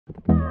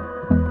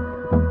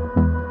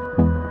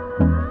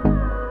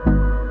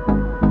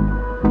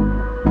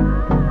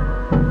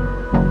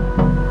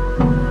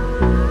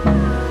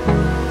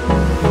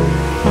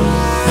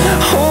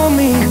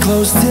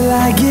close till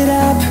I get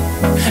up.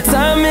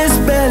 Time is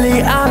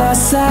barely on our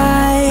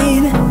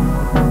side.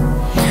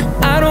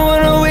 I don't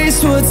wanna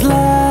waste what's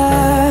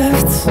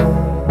left.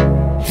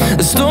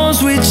 The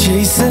storms we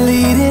chase are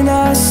leading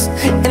us,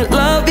 and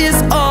love is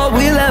all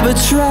we'll ever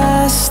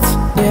trust.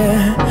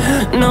 Yeah,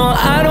 no,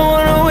 I don't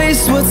wanna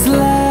waste what's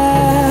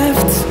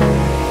left.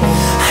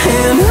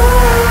 And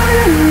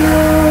on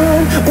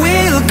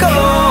we'll go,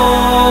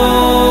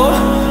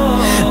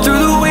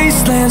 through the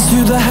wastelands,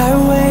 through the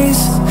highways,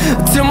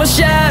 till my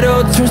shadow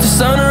turns to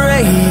sun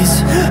rays.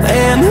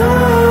 And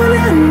on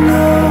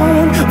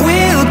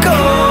we'll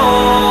go,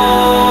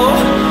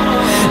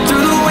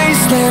 through the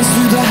wastelands,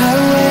 through the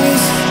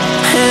highways,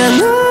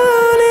 and on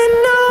we'll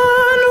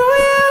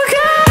go.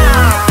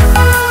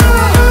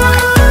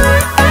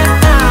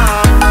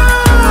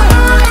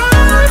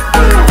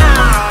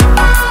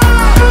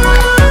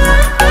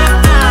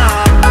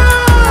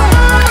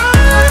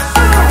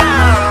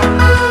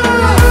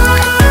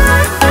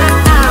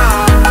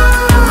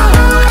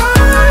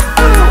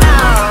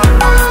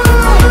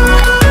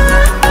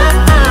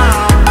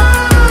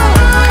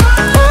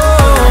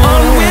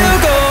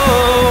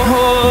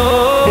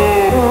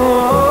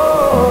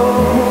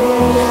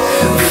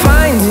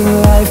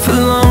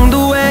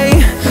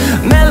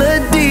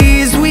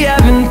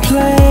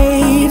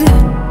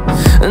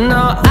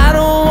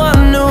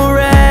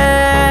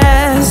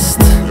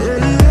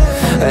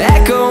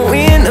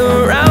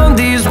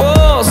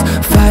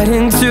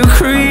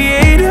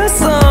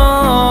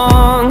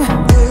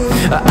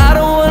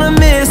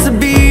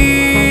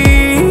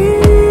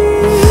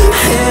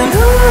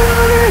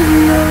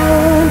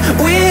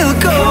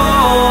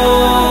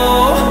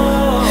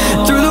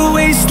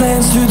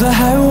 Through the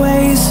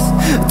highways,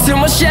 till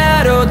my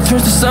shadow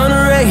turns to sun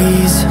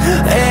rays.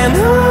 And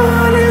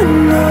on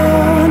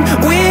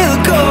we'll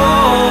go,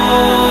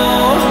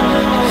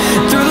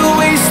 through the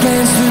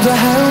wastelands, through the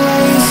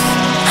highways,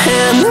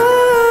 and on.